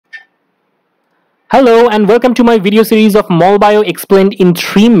Hello and welcome to my video series of MolBio explained in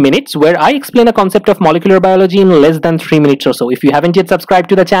 3 minutes, where I explain a concept of molecular biology in less than 3 minutes or so. If you haven't yet subscribed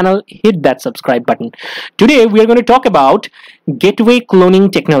to the channel, hit that subscribe button. Today we are going to talk about gateway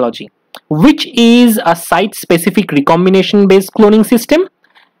cloning technology, which is a site-specific recombination based cloning system,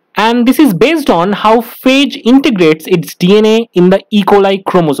 and this is based on how phage integrates its DNA in the E. coli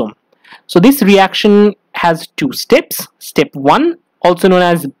chromosome. So this reaction has 2 steps. Step 1, also known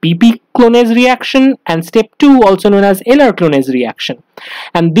as BP clonase reaction, and step 2, also known as LR clonase reaction.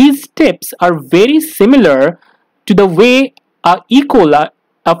 And these steps are very similar to the way a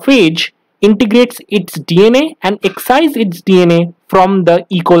phage integrates its DNA and excises its DNA from the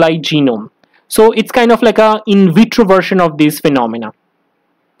E. coli genome. So it's kind of like a in vitro version of this phenomena.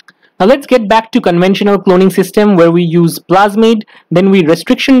 Now let's get back to conventional cloning system, where we use plasmid, then we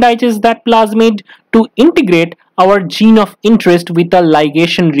restriction digest that plasmid to integrate our gene of interest with a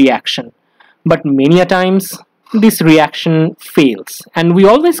ligation reaction. But many a times this reaction fails, and we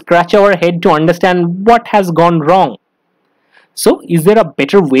always scratch our head to understand what has gone wrong. So is there a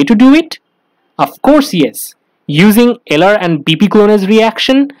better way to do it? Of course yes. Using LR and BP clonase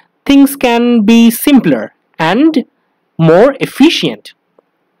reaction, things can be simpler and more efficient.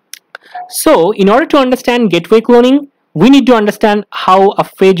 So in order to understand gateway cloning, we need to understand how a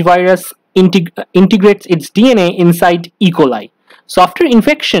phage virus integrates its DNA inside E. coli. So after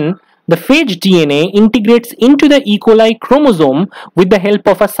infection, the phage DNA integrates into the E. coli chromosome with the help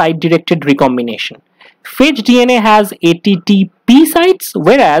of a site-directed recombination. Phage DNA has attP sites,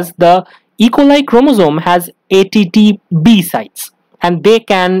 whereas the E. coli chromosome has attB sites, and they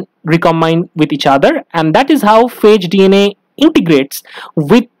can recombine with each other, and that is how phage DNA integrates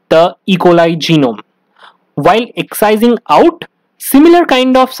with the E. coli genome. While excising out, similar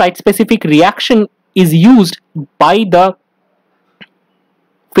kind of site-specific reaction is used by the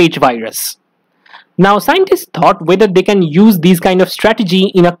phage virus. Now scientists thought whether they can use these kind of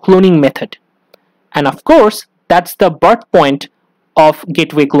strategy in a cloning method. And of course, that's the birth point of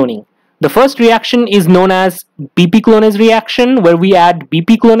gateway cloning. The first reaction is known as BP clonase reaction, where we add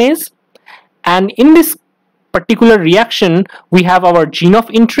BP clonase, and in this particular reaction we have our gene of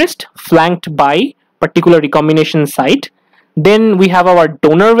interest flanked by particular recombination site, then we have our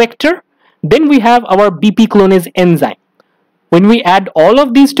donor vector, then we have our BP clonase enzyme. When we add all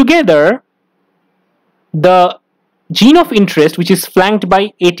of these together, the gene of interest, which is flanked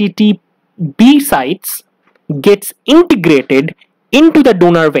by attB sites, gets integrated into the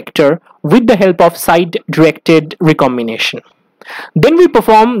donor vector with the help of site-directed recombination. Then we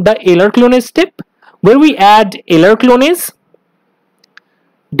perform the LR clonase step, where we add LR clonase,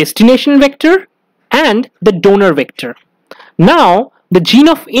 destination vector, and the donor vector. Now the gene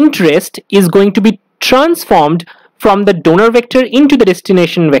of interest is going to be transformed from the donor vector into the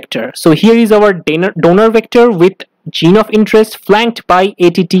destination vector. So here is our donor vector with gene of interest flanked by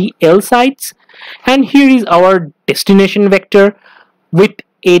attL sites, and here is our destination vector with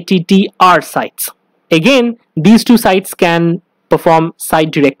attR sites. Again, these two sites can perform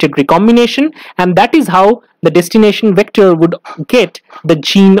site-directed recombination, and that is how the destination vector would get the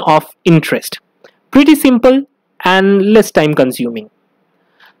gene of interest. Pretty simple and less time consuming.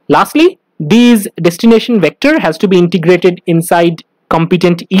 Lastly, this destination vector has to be integrated inside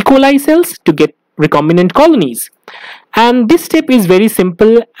competent E. coli cells to get recombinant colonies. And this step is very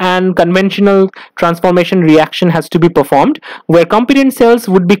simple, and conventional transformation reaction has to be performed, where competent cells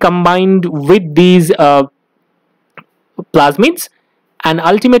would be combined with these plasmids and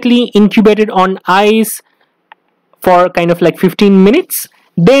ultimately incubated on ice for kind of like 15 minutes,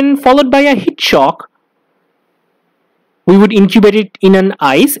 then followed by a heat shock. We would incubate it in an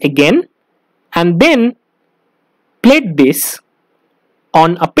ice again, and then plate this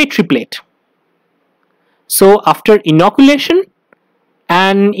on a Petri plate. So after inoculation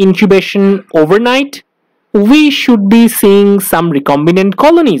and incubation overnight, we should be seeing some recombinant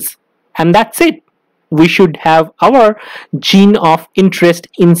colonies, and that's it. We should have our gene of interest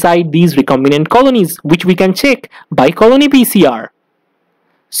inside these recombinant colonies, which we can check by colony PCR.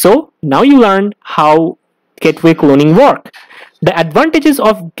 So now you learned how gateway cloning work. The advantages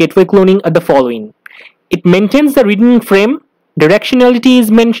of gateway cloning are the following. It maintains the reading frame, directionality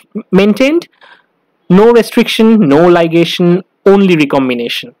is maintained, no restriction, no ligation, only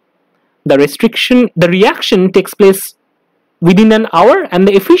recombination. The reaction takes place within an hour, and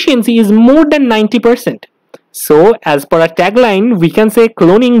the efficiency is more than 90%. So as per our tagline, we can say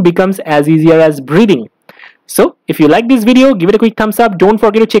cloning becomes as easier as breathing. So if you like this video, give it a quick thumbs up. Don't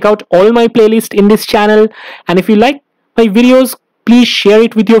forget to check out all my playlists in this channel, and if you like my videos, please share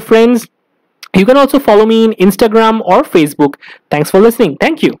it with your friends. You can also follow me in Instagram or Facebook. Thanks for listening.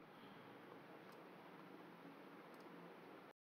 Thank you.